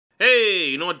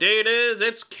You know what day it is?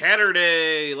 It's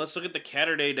Caturday. Let's look at the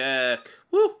Caturday deck.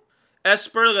 Woo!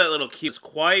 Espurr, that little cute, is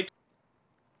quite.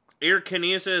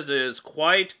 Kinesis is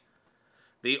quite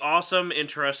the awesome,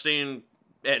 interesting,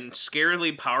 and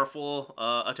scarily powerful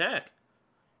attack.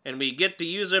 And we get to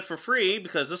use it for free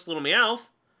because this little Meowth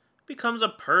becomes a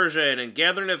Persian, and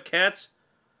Gathering of Cats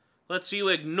lets you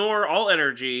ignore all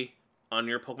energy on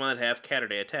your Pokemon that have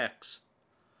Caturday attacks.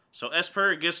 So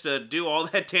Espurr gets to do all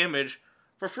that damage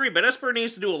for free, but Espurr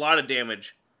needs to do a lot of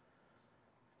damage.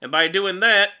 And by doing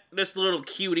that, this little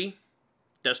cutie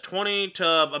does 20 to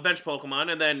a bench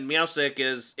Pokemon, and then Meowstic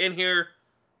is in here.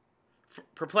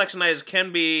 Perplexinize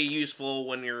can be useful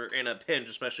when you're in a pinch,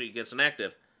 especially against an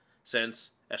active,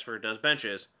 since Espurr does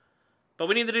benches. But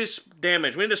we need to do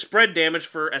damage. We need to spread damage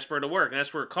for Espurr to work, and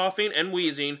that's where Koffing and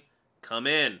Weezing come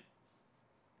in.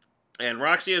 And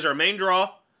Roxie is our main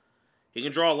draw. You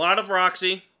can draw a lot of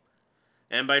Roxie,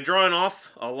 and by drawing off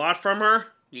a lot from her,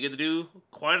 you get to do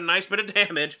quite a nice bit of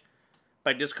damage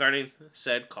by discarding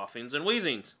said Koffings and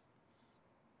Weezings.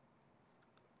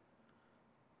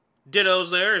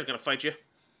 Ditto's there is going to fight you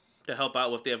to help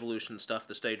out with the evolution stuff,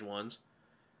 the stage 1s.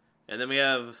 And then we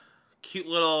have cute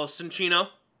little Cinccino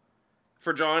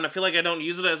for drawing. I feel like I don't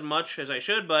use it as much as I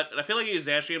should, but I feel like I use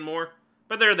Zacian more.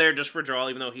 But they're there just for draw,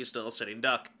 even though he's still a sitting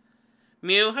duck.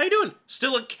 Mew, how you doing?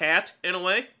 Still a cat, in a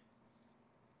way.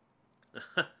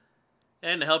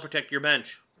 And to help protect your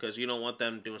bench, because you don't want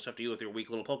them doing stuff to you with your weak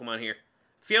little Pokemon here.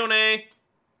 Fiona,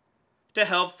 to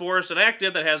help force an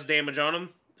active that has damage on them.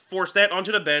 Force that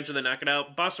onto the bench and then knock it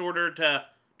out. Bus Order to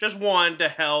just one to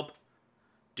help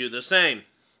do the same.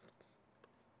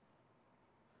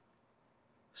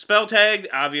 Spell Tag,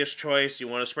 obvious choice. You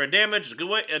want to spread damage. It's a good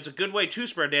way. It's a good way to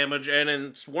spread damage, and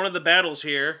in one of the battles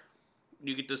here,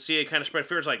 you get to see it kind of spread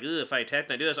fear. It's like, if I attack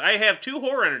and I do this, I have 2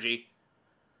 Horror Energy.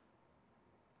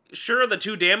 Sure, the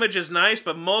 2 damage is nice,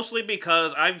 but mostly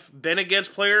because I've been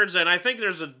against players, and I think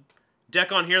there's a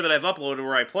deck on here that I've uploaded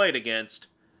where I played against.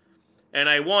 And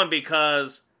I won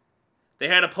because they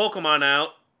had a Pokemon out.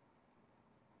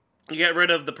 You get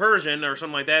rid of the Persian or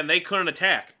something like that, and they couldn't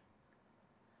attack.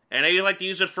 And I like to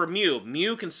use it for Mew.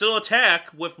 Mew can still attack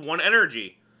with 1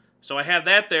 energy. So I have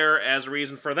that there as a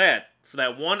reason for that. For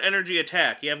that 1 energy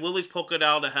attack. You have Lily's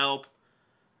Pokédoll to help,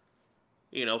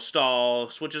 you know, stall.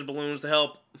 Switches Balloons to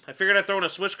help. I figured I'd throw in a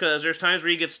switch because there's times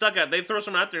where you get stuck out. They throw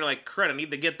someone out there and you're like, crud, I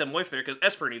need to get them away from there because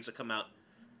Espurr needs to come out.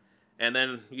 And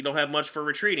then you don't have much for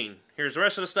retreating. Here's the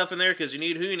rest of the stuff in there because you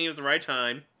need who you need at the right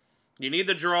time. You need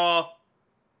to draw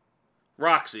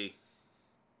Roxie.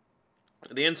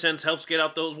 The incense helps get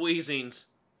out those Weezings.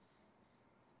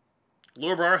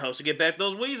 Lure Bar helps to get back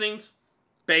those Weezings.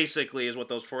 Basically is what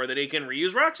those for, that he can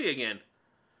reuse Roxie again.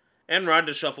 And Rod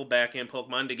to shuffle back in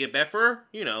Pokemon to get back for,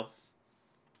 you know,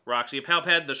 Roxie. A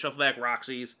Palpad to shuffle back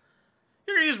Roxies.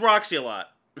 You're going to use Roxie a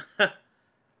lot.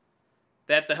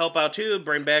 That to help out too,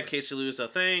 bring back in case you lose a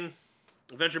thing.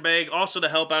 Adventure Bag also to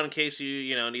help out in case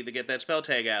you know, need to get that spell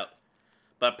tag out.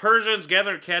 But Persians,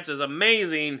 Gathering Cats is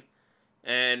amazing,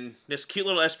 and this cute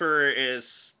little Espurr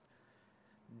is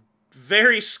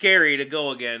very scary to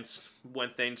go against when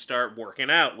things start working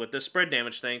out with this spread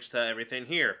damage thanks to everything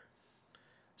here.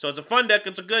 So it's a fun deck,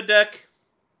 it's a good deck.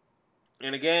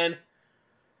 And again,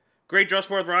 great draw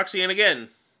support with Roxie, and again,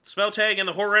 spell tag and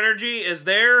the Horror Energy is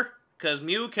there because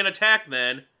Mew can attack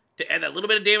then to add that little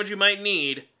bit of damage you might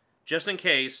need, just in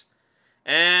case.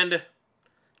 And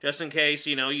just in case,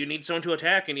 you know, you need someone to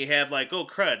attack and you have like, oh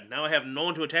crud, now I have no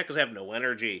one to attack because I have no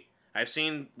energy. I've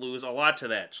seen lose a lot to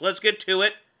that. So let's get to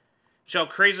it. Show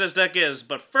how crazy this deck is.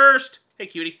 But first, hey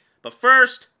cutie, but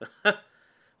first,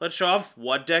 let's show off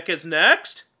what deck is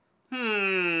next.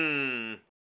 Alright,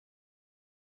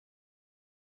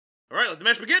 let the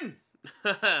match begin.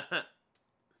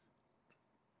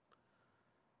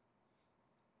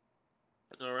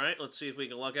 Alright, let's see if we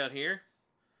can luck out here.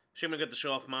 I'm going to get to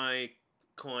show off my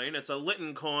coin. It's a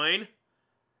Litten coin.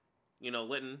 You know,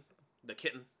 Litten, the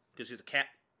kitten, because he's a cat.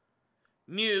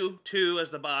 Mew, 2 as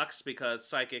the box, because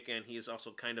Psychic, and he's also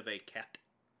kind of a cat.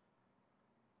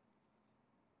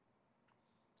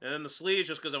 And then the sleeves,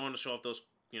 just because I want to show off those,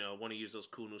 you know, want to use those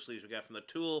cool new sleeves we got from the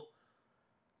tool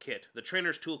kit. The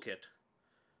Trainer's Toolkit.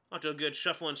 Off to a good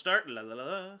shuffle and start. La la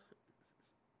la.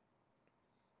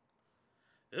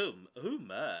 Oh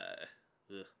my.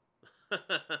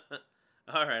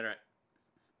 Alright.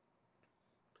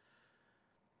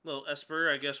 Little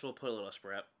Espurr, I guess we'll put a little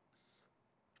Espurr out.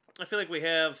 I feel like we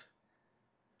have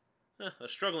a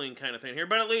struggling kind of thing here,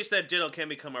 but at least that Ditto can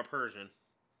become our Persian.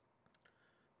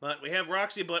 But we have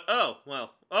Roxie, but oh,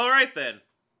 well, alright then.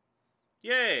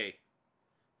 Yay.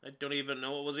 I don't even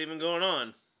know what was even going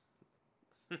on.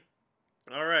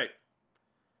 Alright.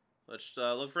 Let's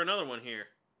look for another one here.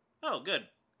 Oh, good.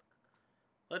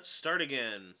 Let's start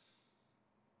again.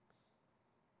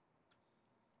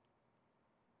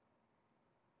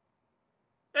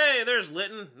 Hey, there's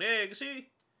Litten. Hey, you can see?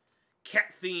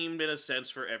 Cat-themed in a sense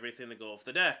for everything to go off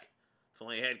the deck. If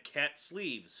only I had cat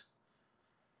sleeves.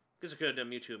 Guess I could have done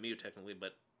Mewtwo and Mew technically,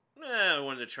 but I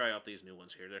wanted to try out these new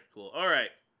ones here. They're cool.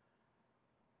 Alright.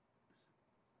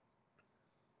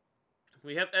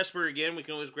 We have Espurr again. We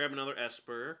can always grab another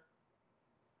Espurr.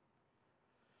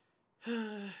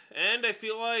 And I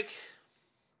feel like,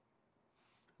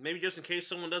 maybe just in case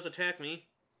someone does attack me,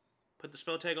 put the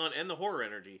spell tag on and the horror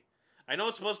energy. I know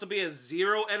it's supposed to be a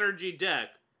zero energy deck,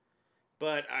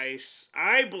 but I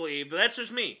believe, but that's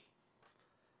just me.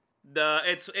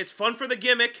 It's fun for the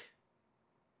gimmick.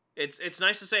 It's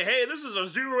nice to say, hey, this is a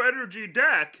zero energy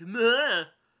deck.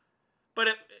 But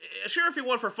sure, if you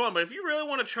want for fun, but if you really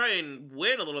want to try and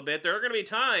win a little bit, there are going to be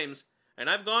times, and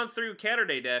I've gone through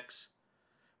Caturday decks,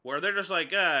 where they're just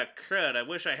like, crud, I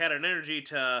wish I had an energy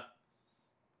to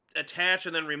attach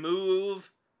and then remove,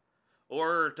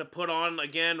 or to put on,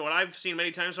 again, what I've seen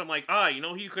many times, so I'm like, you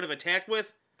know who you could have attacked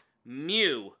with?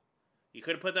 Mew. You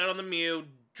could have put that on the Mew,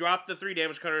 dropped the 3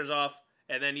 damage cutters off,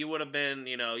 and then you would have been,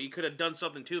 you could have done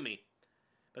something to me.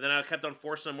 But then I kept on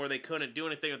forcing them where they couldn't do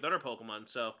anything with other Pokemon,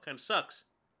 so kind of sucks.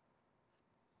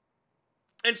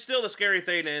 And still, the scary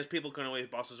thing is people couldn't always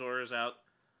boss his orders out.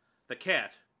 The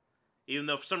cat. Even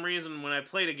though for some reason when I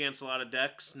played against a lot of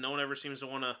decks, no one ever seems to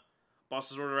want to boss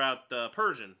his order out the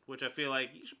Persian, which I feel like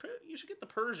you should get the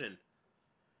Persian.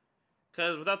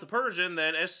 Because without the Persian,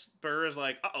 then Espurr is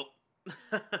like, uh-oh.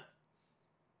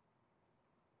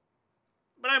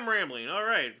 But I'm rambling. All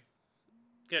right.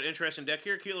 Got an interesting deck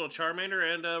here. Cute little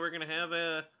Charmander, and we're going to have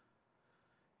a...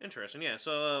 Interesting, yeah.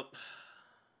 So,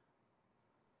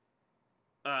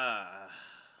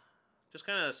 just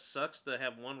kind of sucks to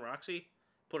have one Roxie.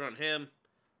 Put on him.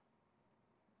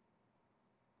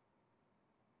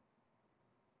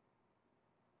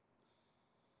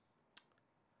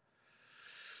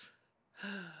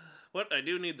 What? I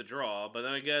do need the draw, but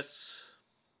then I guess...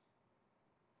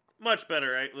 Much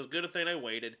better, right? It was good a thing I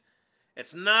waited.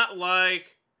 It's not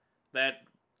like that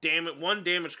one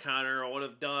damage counter would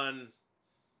have done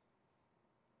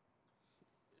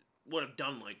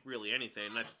like really anything.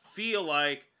 And I feel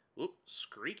like, whoop,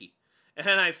 squeaky.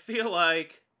 And I feel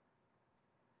like,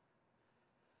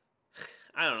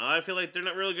 I don't know, I feel like they're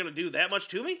not really going to do that much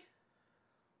to me.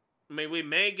 I mean, we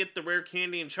may get the rare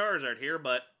candy and Charizard here,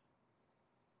 but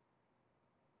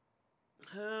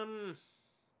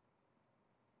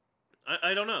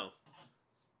I don't know.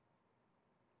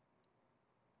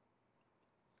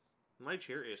 My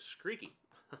chair is squeaky.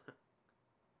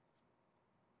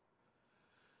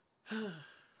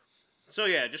 So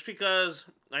yeah, just because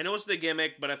I know it's the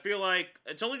gimmick, but I feel like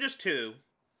it's only just 2.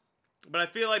 But I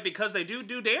feel like because they do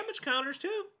damage counters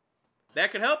too,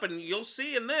 that could help. And you'll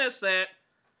see in this that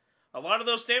a lot of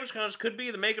those damage counters could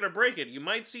be the make it or break it. You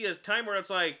might see a time where it's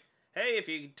like, hey, if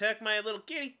you attack my little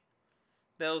kitty,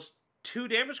 those 2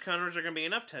 damage counters are going to be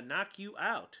enough to knock you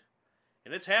out.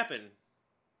 And it's happened.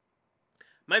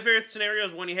 My favorite scenario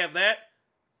is when you have that,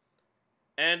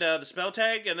 and the spell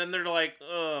tag, and then they're like,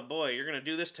 oh boy, you're going to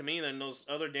do this to me, and then those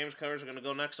other damage counters are going to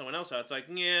go knock someone else out. It's like,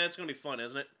 yeah, it's going to be fun,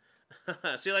 isn't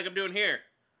it? See, like I'm doing here.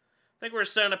 I think we're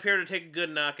setting up here to take a good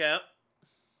knockout.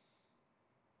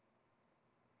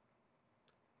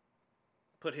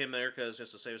 Put him there, because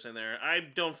just to save us in there. I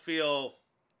don't feel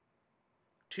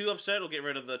too upset. We'll get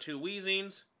rid of the 2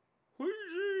 Weezings.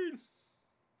 Weezing!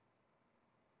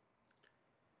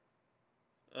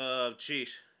 Jeez.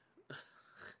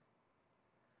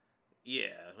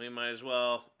 Yeah, we might as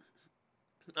well.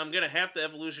 I'm gonna have the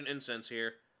Evolution Incense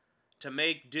here to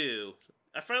make do.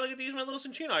 I finally get to use my little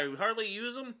Cinccino. I hardly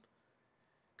use them,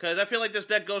 because I feel like this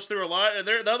deck goes through a lot.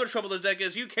 The other trouble with this deck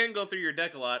is you can go through your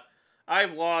deck a lot.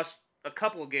 I've lost a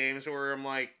couple of games where I'm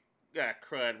like,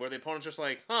 crud, where the opponent's just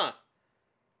like, huh,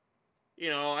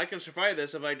 I can survive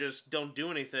this if I just don't do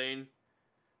anything,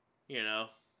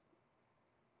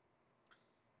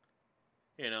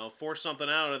 force something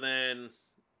out, and then,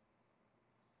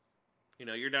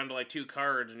 you're down to like 2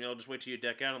 cards, and you'll just wait till you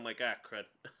deck out. I'm like, crud.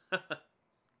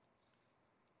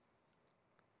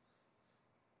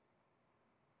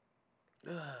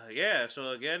 Yeah,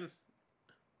 so again,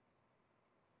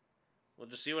 we'll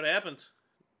just see what happens.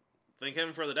 Thank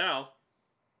heaven for the Dow.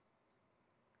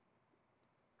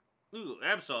 Ooh,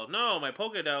 Absol. No, my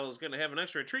Pokédoll is going to have an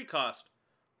extra retreat cost.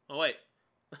 Oh, wait.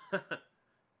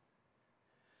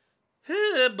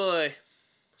 Oh, boy.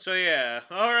 So, yeah.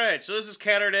 Alright, so this is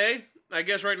Caturday. I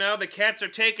guess right now the cats are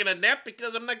taking a nap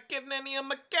because I'm not getting any of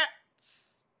my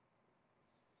cats.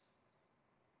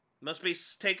 Must be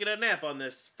taking a nap on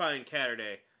this fine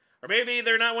Caturday. Or maybe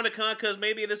they're not want to come because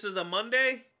maybe this is a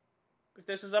Monday? If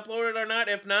this is uploaded or not.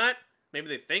 If not, maybe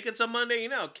they think it's a Monday. You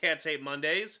know, cats hate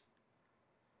Mondays.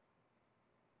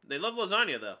 They love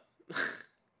lasagna, though.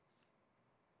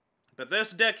 But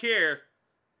this deck here,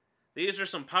 these are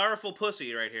some powerful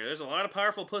pussy right here. There's a lot of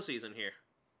powerful pussies in here.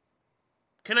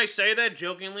 Can I say that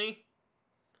jokingly?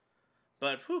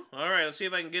 But, whew, alright, let's see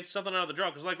if I can get something out of the draw.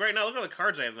 Because, like, right now, look at all the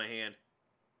cards I have in my hand.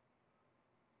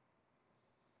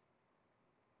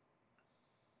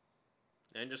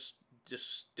 And just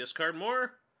discard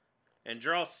more. And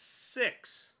draw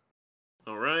 6.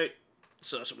 Alright.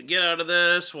 So we get out of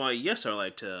this. Why, yes, I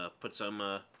like to put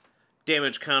some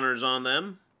damage counters on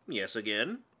them. Yes,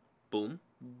 again. Boom,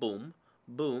 boom,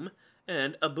 boom,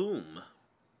 and a boom.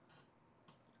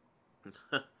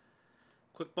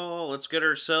 Quick ball. Let's get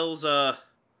ourselves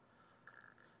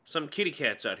some kitty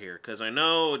cats out here. Because I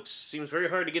know it seems very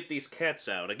hard to get these cats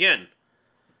out. Again,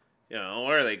 you know,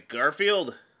 what are they,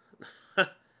 Garfield?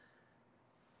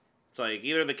 It's like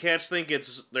either the cats think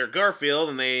they're Garfield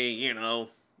and they, you know,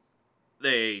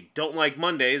 they don't like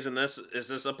Mondays, and is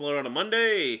this uploaded on a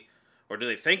Monday? Or do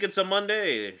they think it's a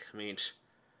Monday? I mean,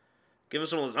 give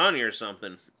us some lasagna or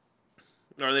something.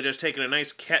 Or are they just taking a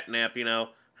nice cat nap, you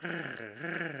know?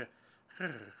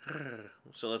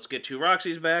 So let's get 2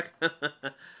 Roxies back.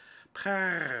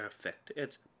 Perfect.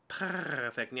 It's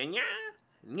perfect. Nya nya.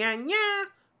 Nya nya.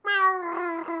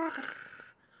 Meow.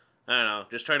 I don't know.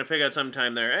 Just trying to pick out some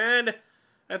time there. And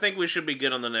I think we should be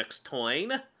good on the next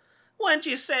coin. Wouldn't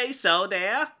you say so,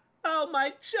 there? Oh,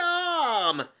 my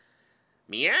chum!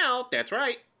 Meow, that's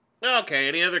right. Okay,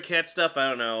 any other cat stuff? I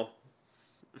don't know.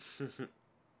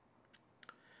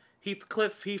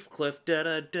 Heathcliff, Heathcliff,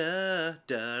 da-da-da,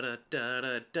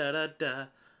 da-da-da-da-da-da-da.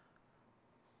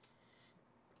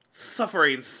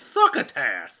 Suffering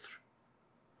Thuckatath!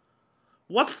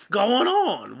 What's going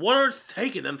on? What is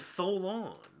taking them so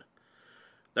long?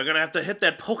 They're gonna have to hit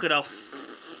that polka dot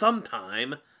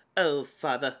sometime. Oh,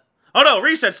 father. Oh no,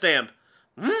 reset stamp!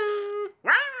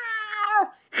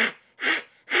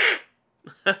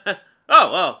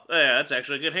 Oh, yeah, that's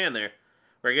actually a good hand there.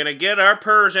 We're gonna get our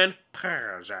Persian,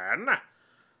 and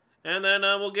then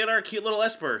we'll get our cute little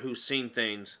Espurr who's seen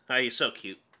things. Ah, he's so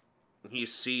cute. He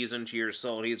sees into your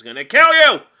soul and he's gonna kill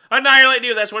you! Annihilate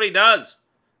you, that's what he does.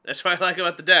 That's what I like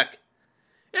about the deck.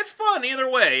 It's fun either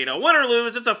way, you know, win or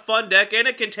lose, it's a fun deck, and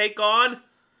it can take on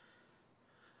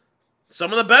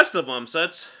some of the best of them, so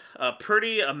it's a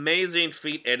pretty amazing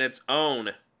feat in its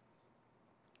own.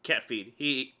 Cat feed.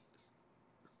 Feet.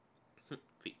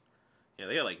 Yeah,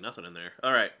 they got like nothing in there.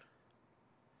 Alright.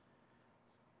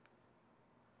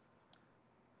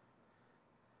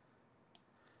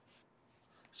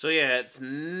 So yeah, it's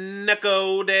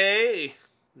Neko Day.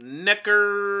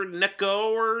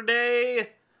 Neko Day.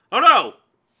 Oh no!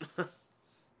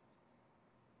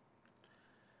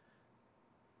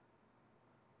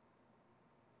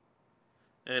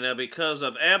 And because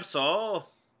of Absol,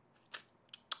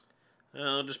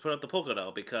 I'll just put up the polka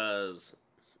dot because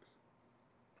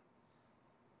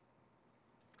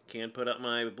can't put up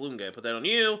my balloon guy. Put that on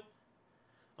you.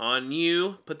 On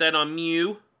you. Put that on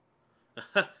Mew.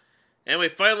 And we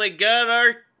finally got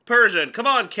our Persian. Come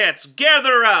on, cats.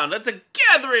 Gather around. It's a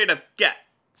gathering of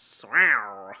cats.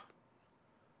 Wow.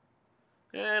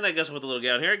 And I guess I'll put the little guy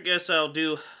on here. I guess I'll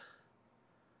do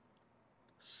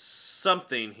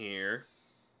something here.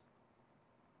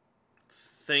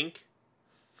 Think.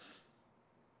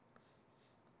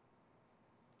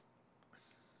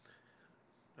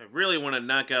 I really want to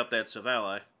knock out that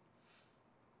Savali.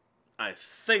 I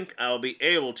think I'll be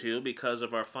able to because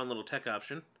of our fun little tech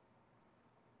option.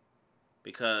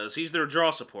 Because he's their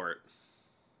draw support.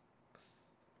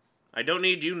 I don't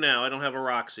need you now. I don't have a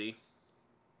Roxie.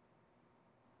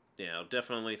 Yeah, I'll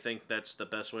definitely think that's the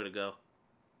best way to go.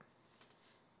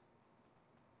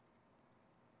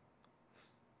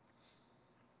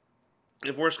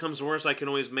 If worse comes to worse, I can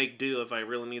always make do if I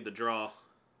really need the draw.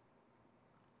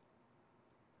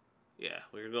 Yeah,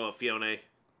 we're going to go with Fiona.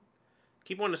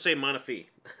 Keep wanting to say Monafi.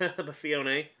 But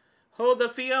Fiona. Hold the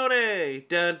Fiona!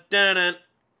 Dun dun dun.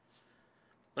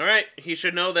 Alright, he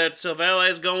should know that Savali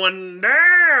is going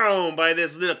down by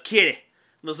this little kitty.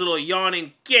 This little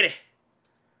yawning kitty.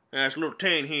 That's little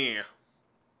Tane here.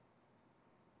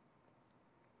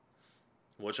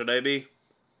 What should I be?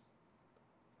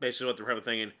 Basically what they're probably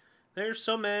thinking. There's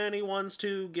so many ones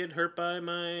to get hurt by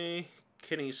my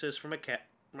kinesis from a cat.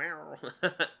 Meow.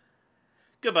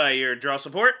 Goodbye, your draw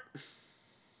support.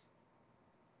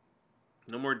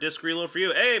 No more disc reload for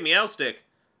you. Hey, Meow Stick.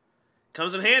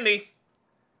 Comes in handy.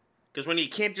 Because when you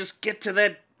can't just get to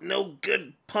that no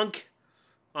good punk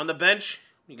On the bench,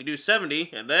 you can do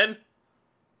 70, and then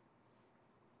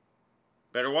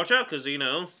better watch out, because, you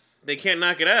know, they can't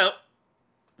knock it out,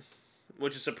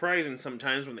 which is surprising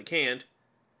sometimes when they can't.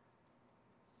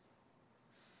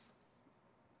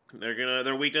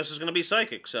 Their weakness is gonna be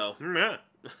psychic, so yeah.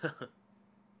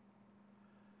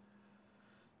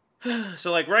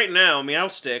 So like right now, Meow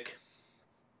Stick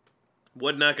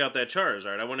would knock out that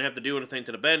Charizard. I wouldn't have to do anything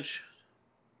to the bench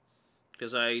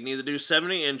because I need to do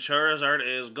 70 and Charizard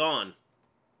is gone.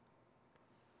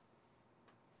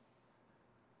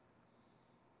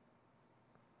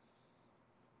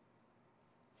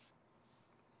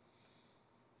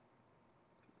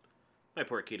 My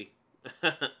poor kitty.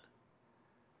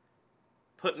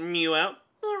 Putting Mew out.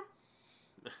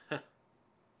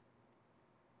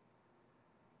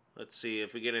 Let's see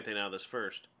if we get anything out of this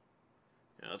first.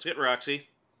 Yeah, let's get Roxie.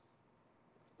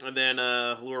 And then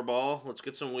Lure Ball. Let's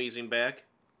get some Weezing back.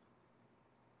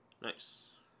 Nice.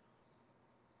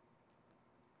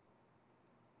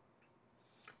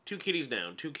 2 kitties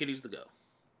down. 2 kitties to go.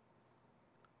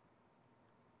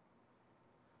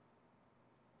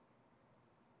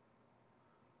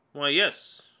 Why,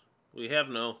 yes. We have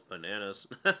no bananas.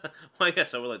 Why,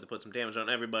 yes, I would like to put some damage on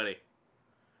everybody.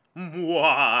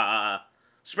 Mwah!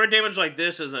 Spread damage like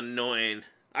this is annoying.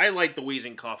 I like the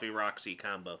Weezing Koffing Roxie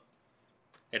combo.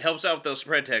 It helps out with those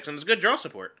spread attacks, and it's good draw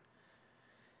support.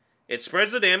 It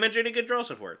spreads the damage, and you get draw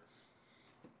support.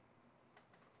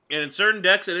 And in certain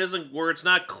decks, it isn't where it's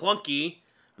not clunky.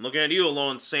 I'm looking at you,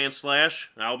 Alone Sandslash.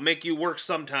 I'll make you work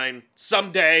sometime.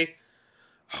 Someday.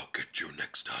 I'll get you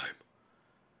next time.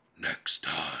 Next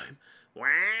time. Wow.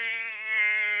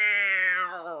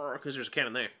 Because there's a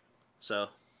cannon there. So.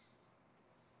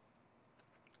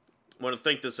 Want to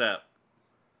think this out.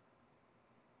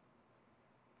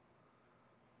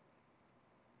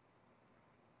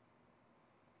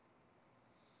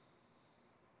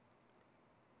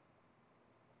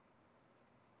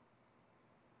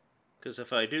 Because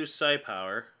if I do Psi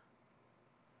Power,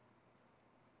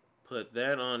 put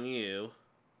that on you,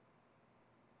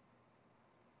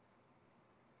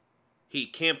 he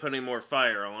can't put any more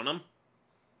fire on him,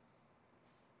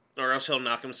 or else he'll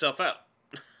knock himself out.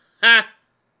 Ha!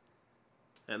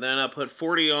 And then I'll put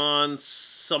 40 on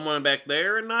someone back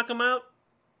there and knock him out.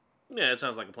 Yeah, that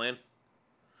sounds like a plan.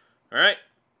 Alright.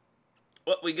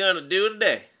 What we gonna do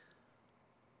today?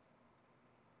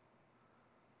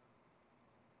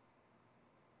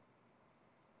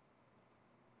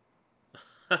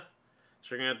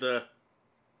 So we're going to have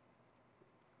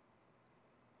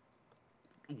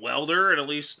to welder, and at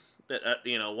least,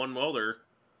 you know, one welder,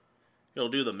 it'll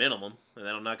do the minimum, and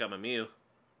that'll knock out my Mew.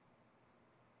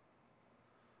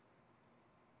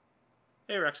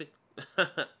 Hey, Roxie.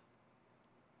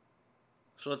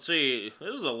 So let's see.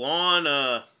 This is a long,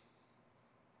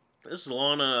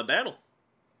 battle.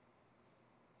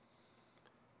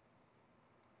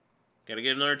 Gotta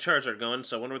get another Charizard going,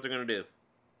 so I wonder what they're gonna do.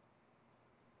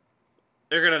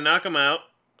 They're gonna knock him out.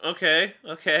 Okay,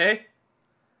 okay.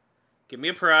 Give me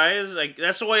a prize.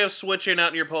 That's a way of switching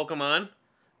out your Pokemon.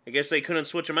 I guess they couldn't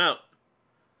switch them out.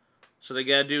 So they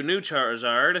gotta do new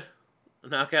Charizard.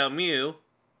 Knock out Mew.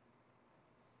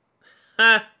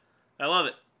 Ha! I love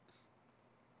it.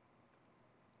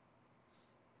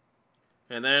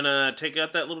 And then take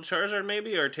out that little Charizard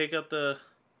maybe? Or take out the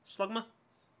Slugma?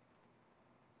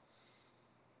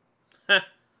 Ha!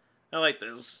 I like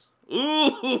this.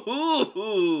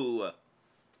 Ooh!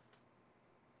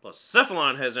 Plus,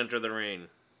 Cephalon has entered the ring.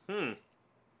 I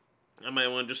might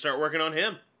want to just start working on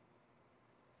him.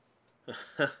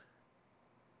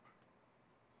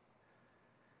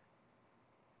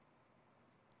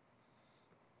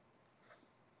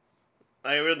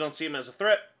 I really don't see him as a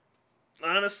threat.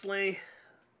 Honestly.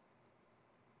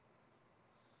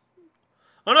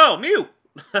 Oh no, Mew!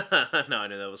 No, I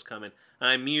knew that was coming.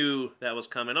 I knew that was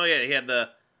coming. Oh yeah, he had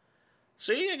the...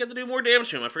 See, I get to do more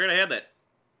damage to him. I forgot I had that.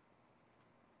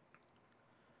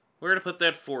 Where to put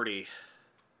that 40?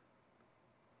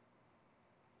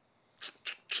 If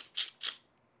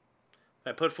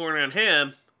I put 40 on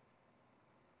him,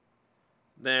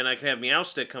 then I can have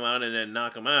Meowstic come out and then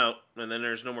knock him out, and then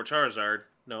there's no more Charizard.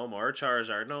 No more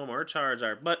Charizard. No more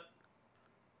Charizard. But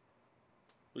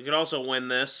we could also win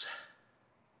this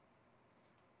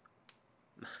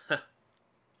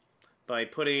by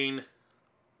putting...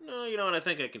 No, you know what? I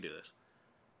think I can do this.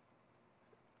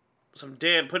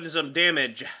 Putting some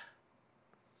damage.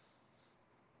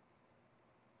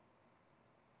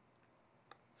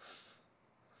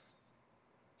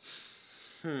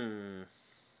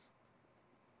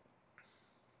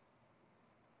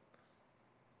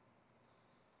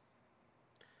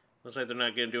 Looks like they're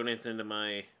not going to do anything to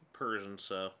my Persian,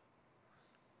 so...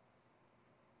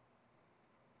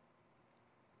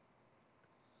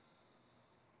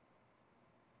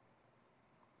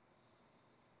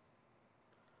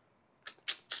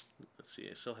 Let's see,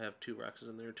 I still have 2 Roxies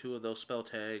in there, 2 of those spell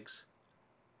tags.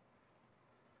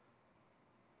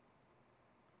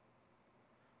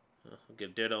 I'll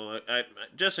get Ditto,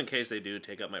 just in case they do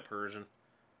take out my Persian.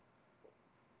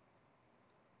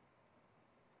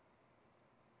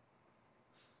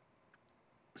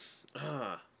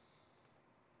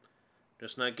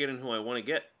 Just not getting who I want to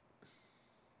get.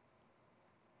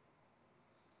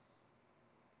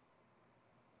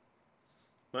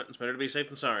 But it's better to be safe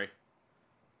than sorry.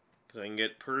 Because I can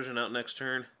get Persian out next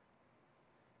turn.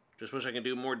 Just wish I could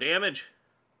do more damage.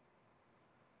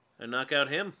 And knock out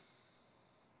him.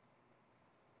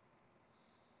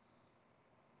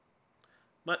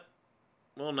 But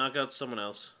we'll knock out someone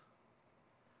else.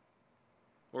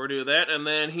 Or do that, and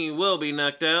then he will be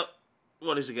knocked out.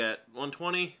 What does he got?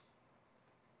 120?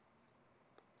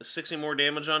 60 more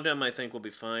damage on him, I think, will be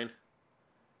fine.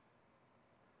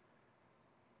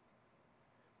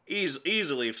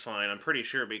 Easily fine, I'm pretty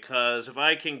sure, because if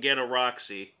I can get a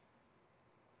Roxie,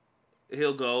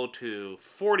 he'll go to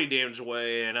 40 damage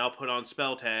away, and I'll put on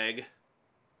Spell Tag.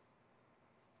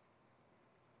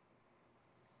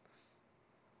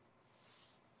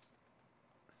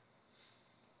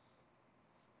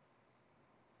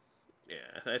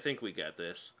 Yeah, I think we got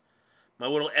this. My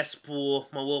little Espurr,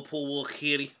 my little poor little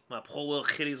kitty, my poor little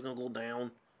kitty's gonna go down.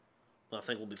 But I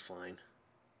think we'll be fine.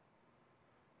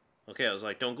 Okay, I was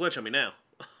like, don't glitch on me now.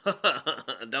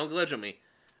 Don't glitch on me.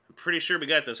 I'm pretty sure we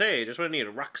got this. Hey, just what I need.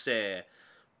 Roxie.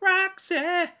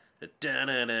 Roxie.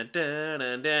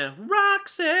 Da-da-da-da-da-da.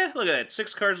 Roxie. Look at that.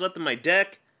 6 cards left in my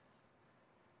deck.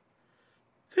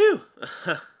 Phew.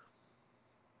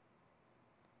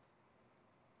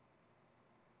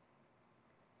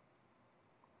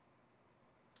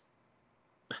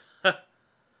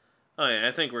 Oh yeah,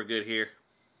 I think we're good here.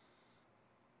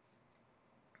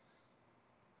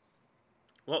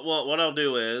 What I'll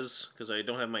do is, because I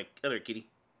don't have my other kitty,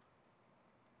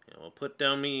 we'll put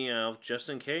down Meow just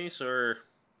in case, or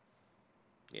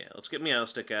yeah, let's get Meow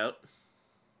stick out,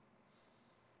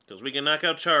 because we can knock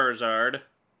out Charizard,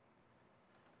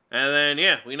 and then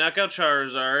yeah, we knock out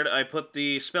Charizard. I put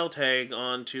the spell tag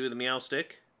onto the Meow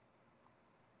stick,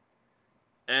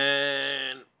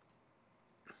 and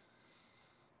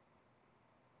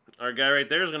our guy right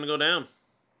there is going to go down.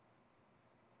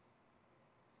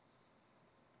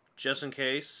 Just in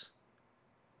case.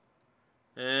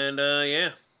 And,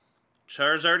 yeah.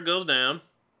 Charizard goes down.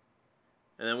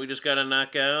 And then we just got to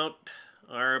knock out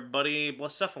our buddy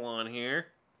Blacephalon here.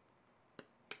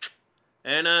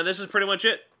 And, this is pretty much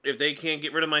it. If they can't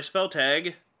get rid of my spell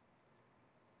tag,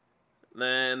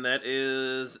 then that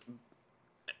is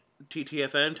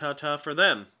TTFN, ta-ta for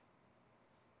them.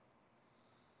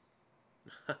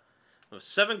 I have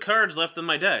 7 cards left in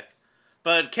my deck.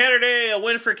 But Caturday, a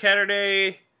win for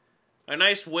Caturday. A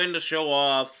nice win to show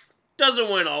off.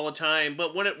 Doesn't win all the time,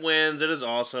 but when it wins, it is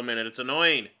awesome, and it's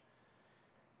annoying.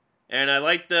 And I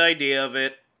like the idea of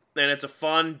it, and it's a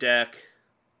fun deck.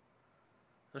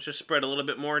 Let's just spread a little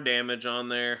bit more damage on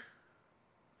there.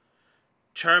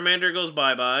 Charmander goes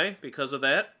bye-bye because of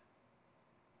that.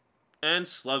 And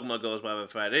Slugma goes bye-bye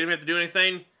for that. I didn't even have to do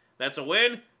anything. That's a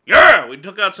win. Yeah! We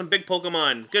took out some big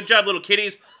Pokemon. Good job, little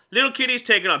kitties. Little kitties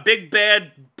taking on big,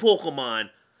 bad Pokemon.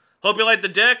 Hope you like the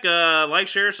deck. Like,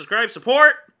 share, subscribe,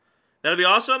 support. That'll be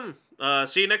awesome.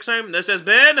 See you next time. This has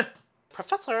been...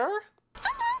 Professor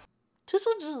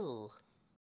TCG.